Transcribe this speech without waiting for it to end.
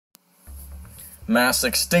Mass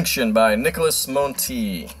Extinction by Nicolas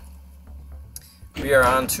Monti. We are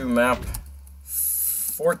on to map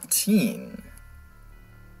 14,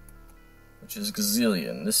 which is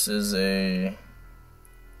Gzhelian. This is a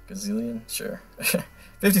Gzhelian? Sure.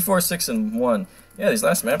 54, 6, and 1. Yeah, these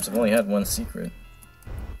last maps have only had one secret.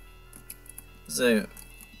 This is a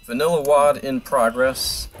vanilla WAD in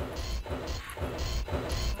progress.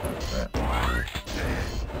 Crap.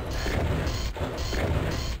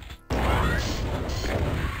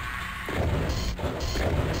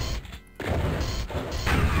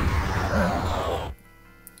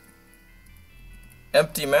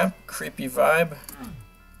 Empty map, creepy vibe.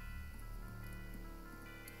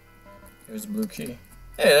 Here's a blue key.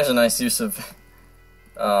 Hey, there's a nice use of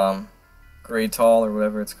gray tall or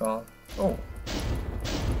whatever it's called. Oh.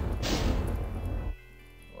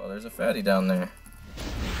 Well, there's a fatty down there.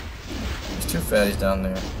 There's two fatties down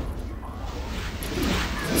there. Is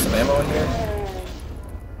there some ammo in here?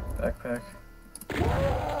 Backpack.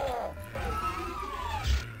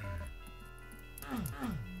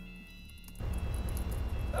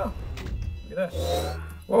 Oh, look at that.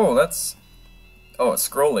 Whoa, that's... Oh, it's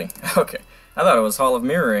scrolling. Okay. I thought it was Hall of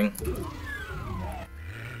Mirroring.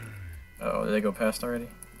 Oh, did they go past already?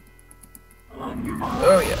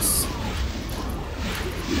 Oh, yes.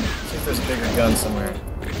 See if there's a bigger gun somewhere.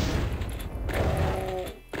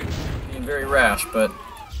 Being very rash, but...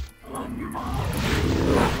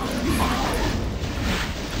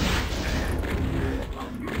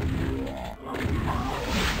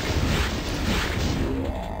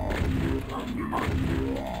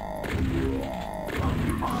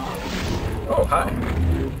 Oh, hi.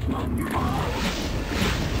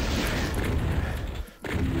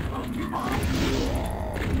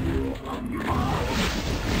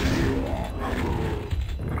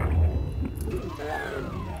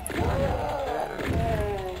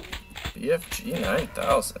 BFG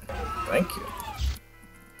 9000. Thank you.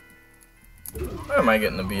 Why am I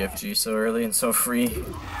getting the BFG so early and so free?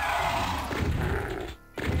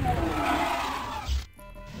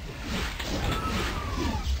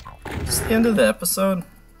 Is this the end of the episode?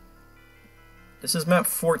 This is map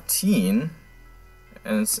 14,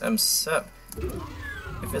 and it's M7.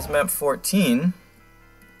 If it's map 14,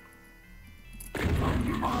 I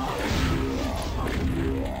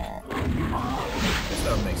guess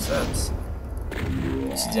that would make sense.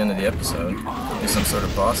 This is the end of the episode. Could be some sort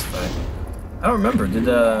of boss fight. I don't remember. Did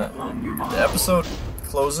the episode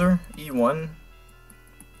closer E1?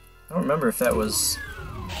 I don't remember if that was.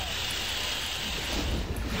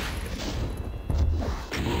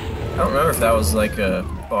 I don't remember if that was like a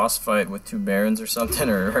boss fight with two barons or something,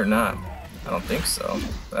 or not. I don't think so,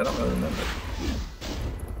 but I don't really remember.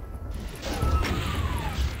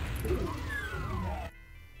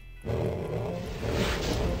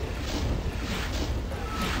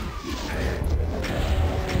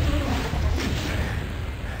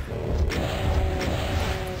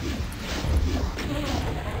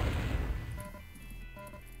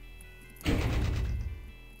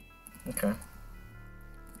 Okay.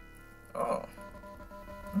 Oh.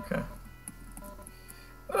 Okay.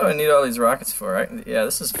 What do I need all these rockets for? Yeah,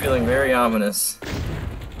 this is feeling very ominous.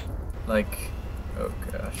 Like, oh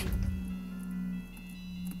gosh.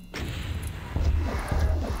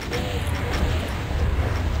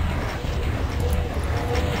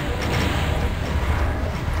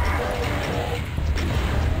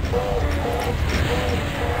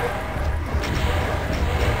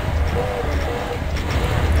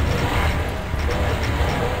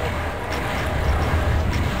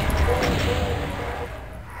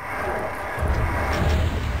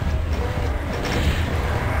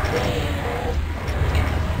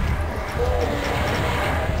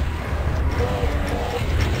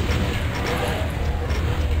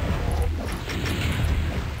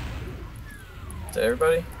 Is that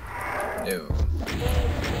everybody? No.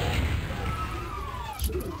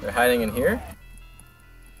 They're hiding in here?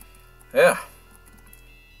 Yeah.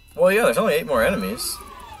 Well, yeah, there's only 8 more enemies.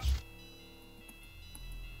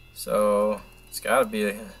 So, it's gotta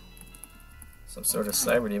be some sort of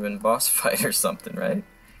cyber demon boss fight or something, right?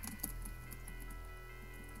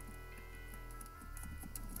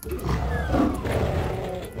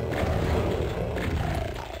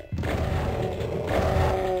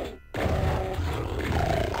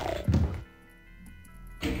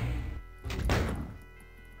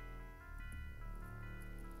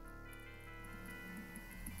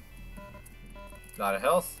 A lot of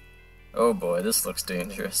health. Oh boy, this looks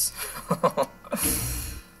dangerous.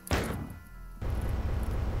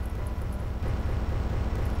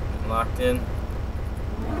 Locked in.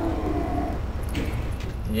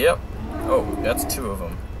 Yep. Oh, that's 2 of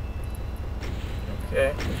them.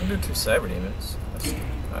 Okay, we can do 2 cyber demons. That's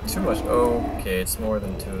not too much. Okay, it's more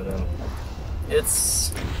than 2 of them.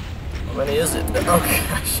 It's... How many is it? Oh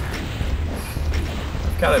gosh.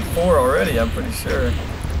 I've counted 4 already, I'm pretty sure.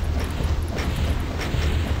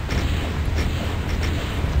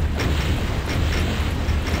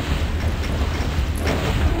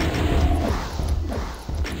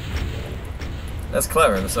 That's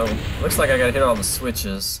clever, so looks like I gotta hit all the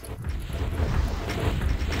switches.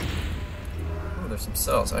 Oh, there's some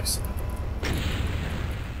cells, excellent.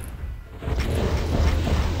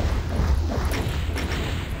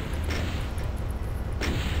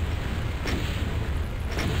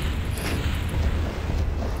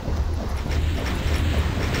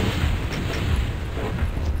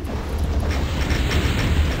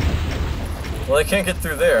 Well, I can't get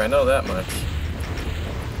through there, I know that much.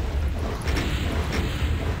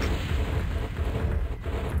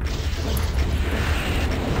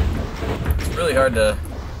 It's really hard to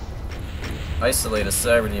isolate a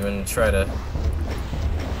cyber demon and try to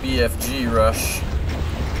BFG rush.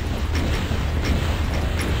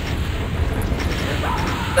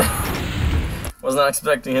 Was not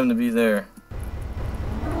expecting him to be there.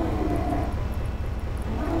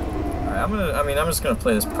 Alright, I'm just gonna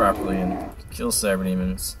play this properly and kill cyber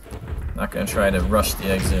demons. Not gonna try to rush the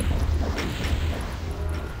exit.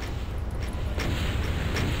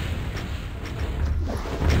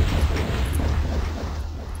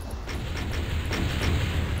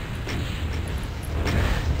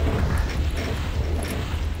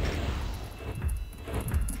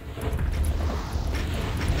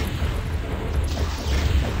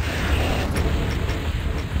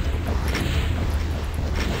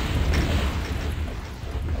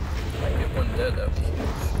 That would be huge.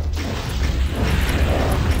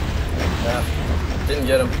 Nah, didn't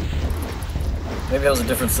get him. Maybe that was a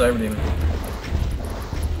different cyber demon.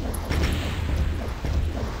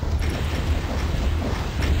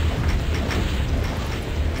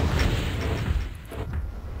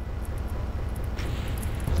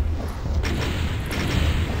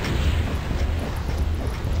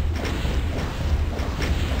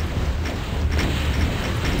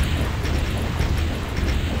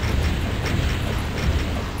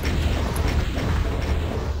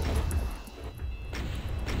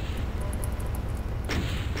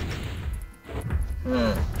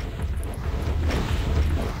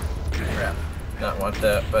 Crap. Not want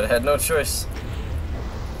that, but I had no choice.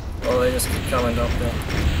 Oh, they just keep coming, don't they?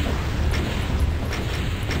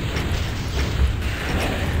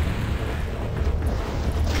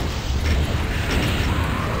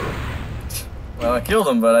 Well, I killed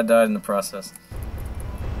him, but I died in the process.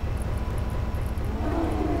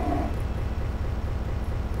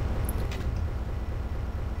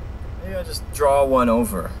 Maybe I just draw one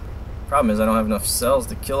over. Problem is I don't have enough cells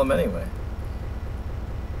to kill him anyway.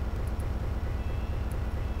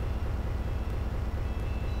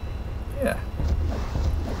 Yeah.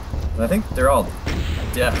 But I think they're all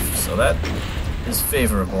deaf, so that is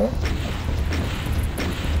favorable.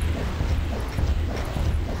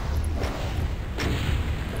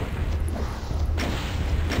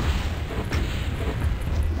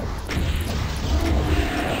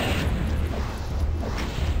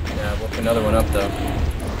 Yeah, woke another one up though.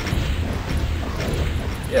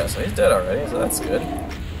 Yeah, so he's dead already, so that's good.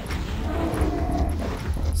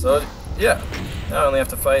 So, yeah, now I only have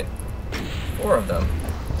to fight 4 of them.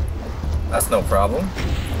 That's no problem.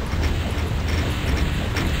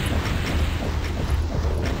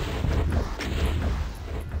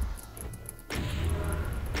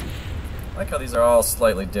 I like how these are all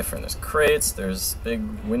slightly different. There's crates, there's big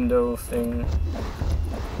window thing.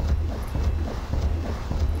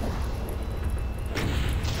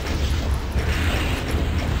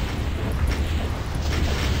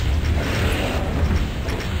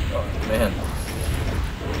 Man.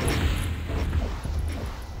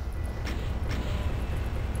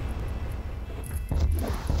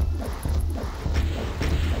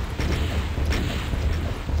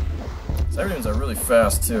 Cyber demons are really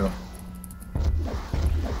fast too.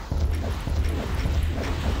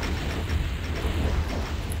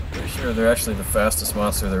 Pretty sure they're actually the fastest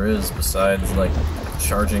monster there is, besides like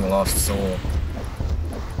charging Lost Soul.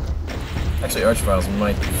 Actually, Archviles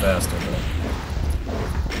might be faster, but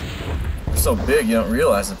they're so big you don't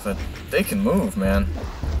realize it, but they can move, man.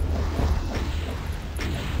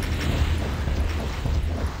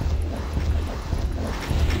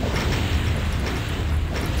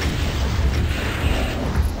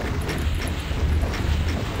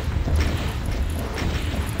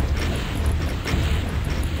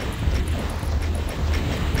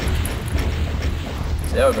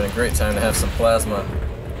 See, that would have been a great time to have some plasma.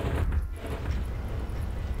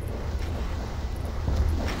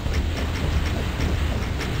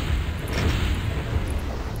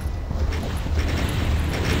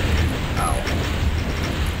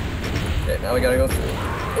 Now we gotta go through.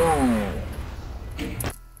 Oh!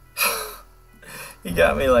 He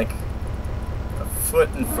got me like a foot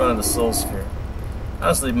in front of the soul sphere.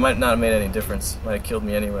 Honestly, it might not have made any difference. Might have killed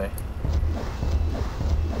me anyway.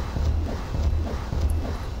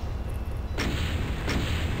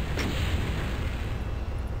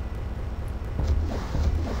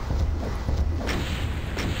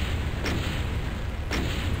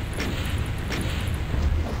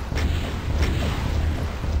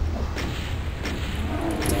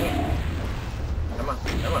 Come on,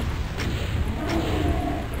 come on.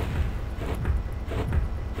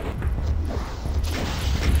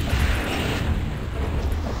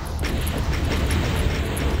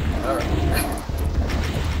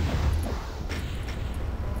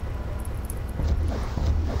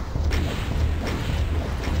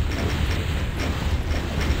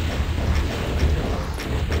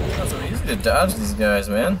 It's so easy to dodge these guys,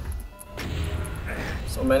 man.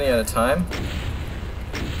 So many at a time.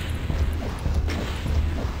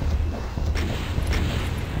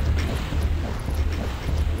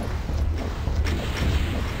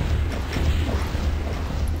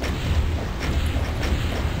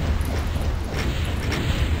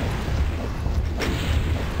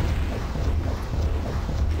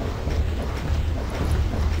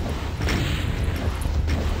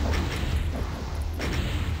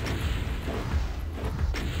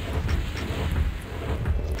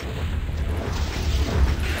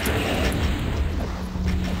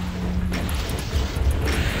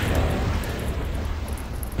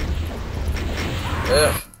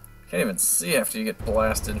 Ugh, can't even see after you get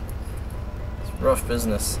blasted. It's rough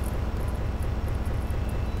business.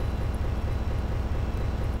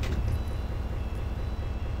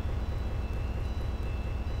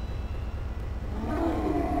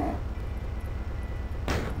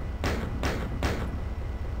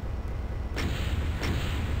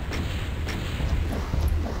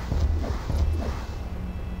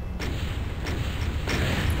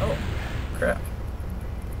 Oh, crap.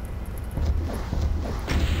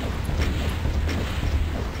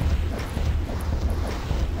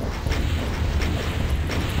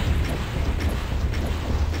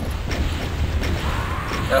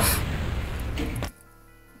 Ugh.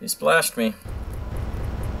 He splashed me.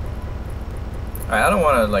 Alright, I don't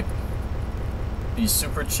want to, like, be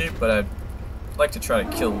super cheap, but I'd like to try to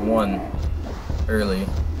kill one early.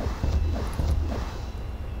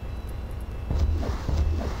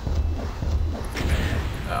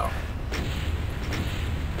 Ow.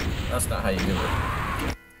 That's not how you do it.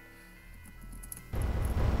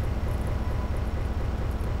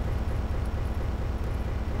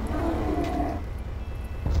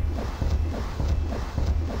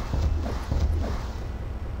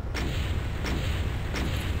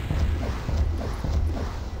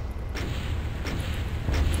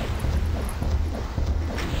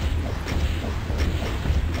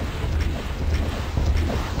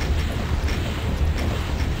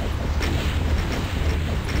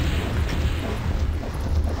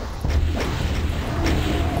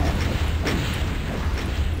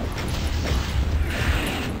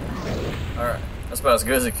 Alright, that's about as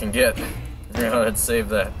good as it can get. We're gonna go ahead and save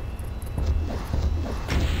that.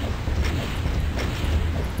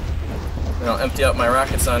 Then I'll empty out my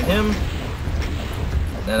rockets on him.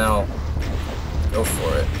 Then I'll go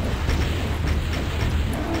for it.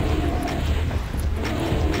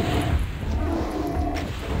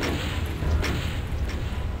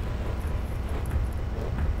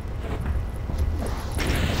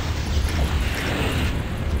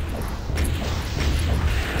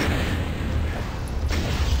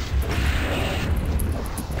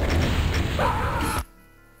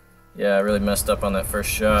 Yeah, I really messed up on that first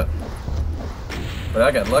shot. But I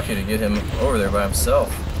got lucky to get him over there by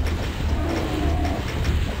himself.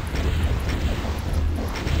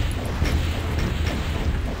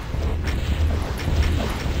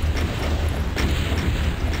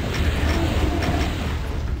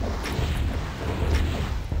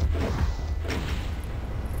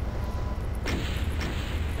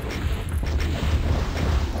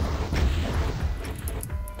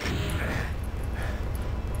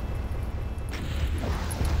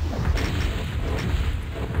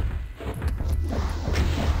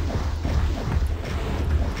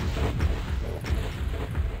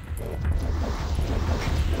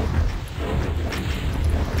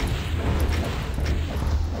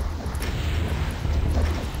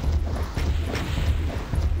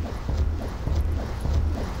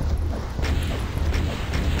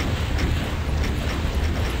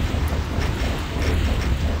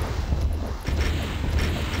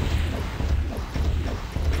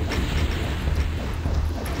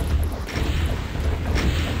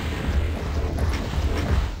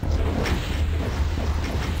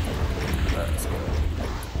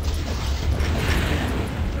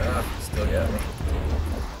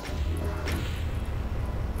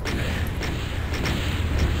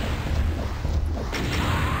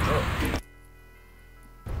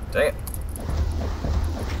 Dang it.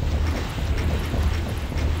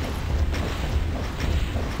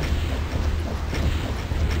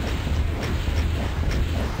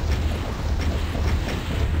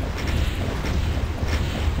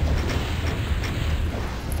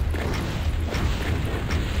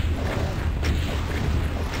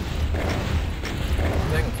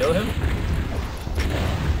 I can kill him?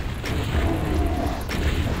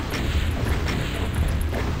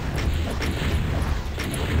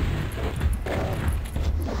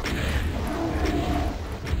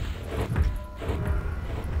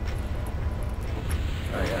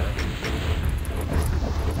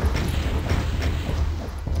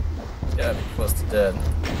 Gotta be close to dead.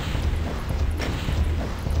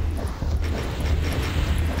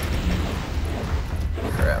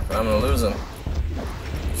 Crap, I'm gonna lose him.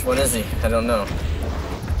 Which one is he? I don't know.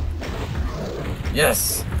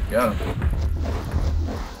 Yes! Got him.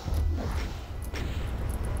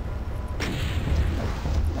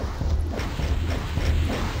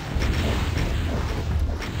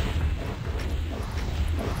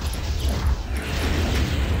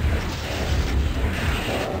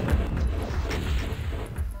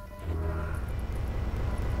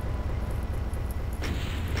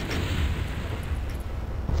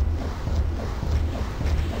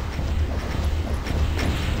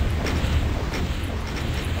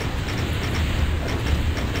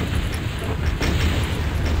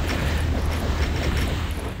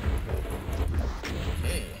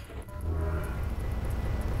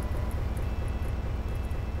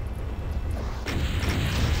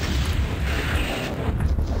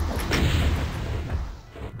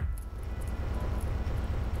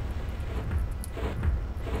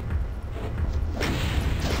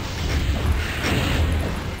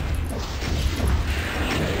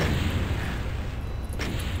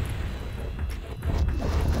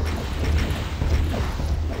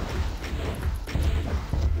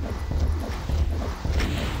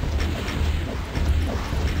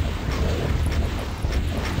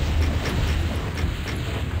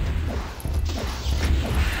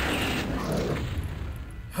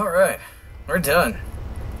 Alright, we're done.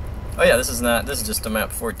 Oh yeah, this is just a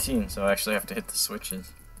map 14, so I actually have to hit the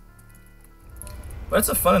switches. But it's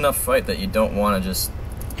a fun enough fight that you don't want to just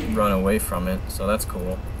run away from it, so that's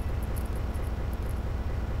cool.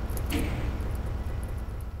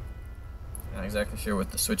 Not exactly sure what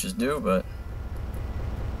the switches do, but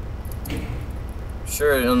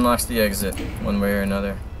sure it unlocks the exit one way or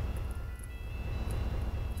another.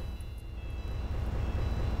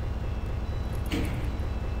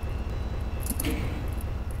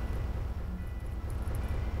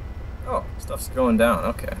 Oh, stuff's going down,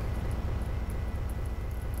 okay.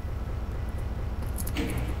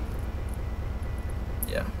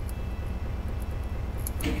 Yeah.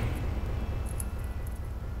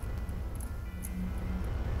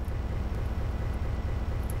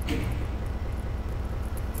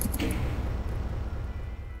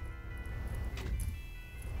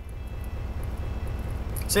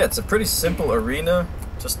 So yeah, it's a pretty simple arena,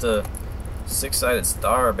 just a six-sided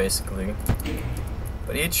star basically.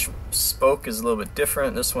 But each spoke is a little bit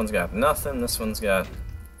different. This one's got nothing, this one's got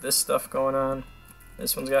this stuff going on,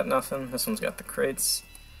 this one's got nothing, this one's got the crates,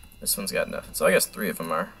 this one's got nothing. So I guess three of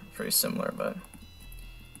them are pretty similar, but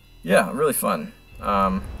yeah, really fun.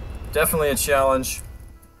 Definitely a challenge.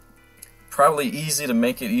 Probably easy to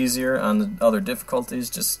make it easier on the other difficulties,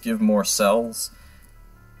 just give more cells.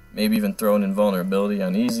 Maybe even throw an invulnerability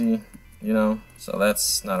on easy, you know, so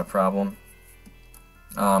that's not a problem.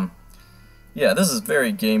 Yeah, this is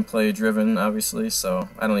very gameplay driven, obviously, so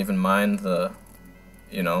I don't even mind the,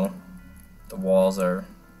 you know, the walls are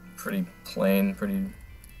pretty plain, pretty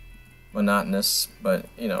monotonous, but,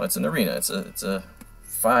 you know, it's an arena, it's a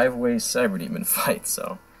five-way cyber demon fight,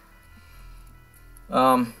 so,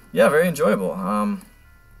 yeah, very enjoyable.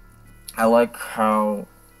 I like how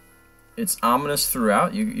it's ominous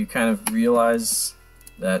throughout. You kind of realize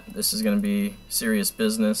that this is going to be serious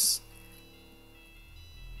business.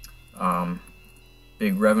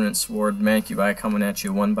 Big Revenant Sword, Mancubi coming at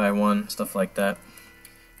you one by one, stuff like that.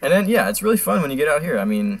 And then, yeah, it's really fun when you get out here. I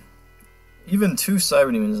mean, even 2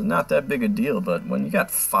 cyber demons is not that big a deal, but when you got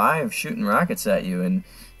 5 shooting rockets at you and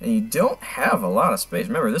you don't have a lot of space.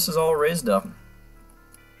 Remember, this is all raised up.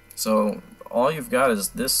 So all you've got is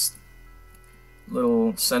this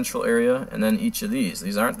little central area and then each of these.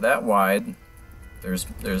 These aren't that wide.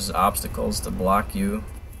 There's obstacles to block you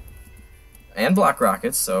and block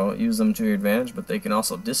rockets, so use them to your advantage, but they can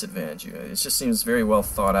also disadvantage you. It just seems very well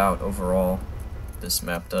thought out overall, this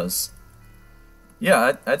map does.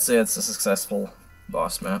 Yeah, I'd say it's a successful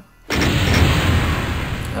boss map.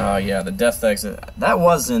 Oh yeah, the death exit. That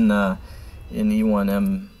was in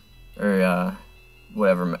E1M or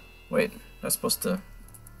whatever. Wait, that's supposed to.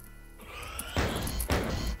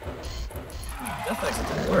 Death exit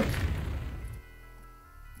didn't work.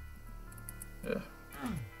 Yeah.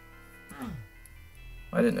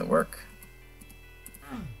 Why didn't it work?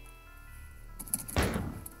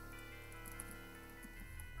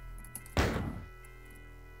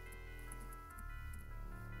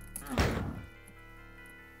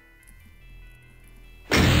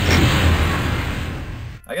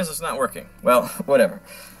 I guess it's not working. Well, whatever.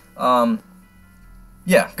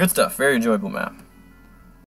 Yeah, good stuff. Very enjoyable map.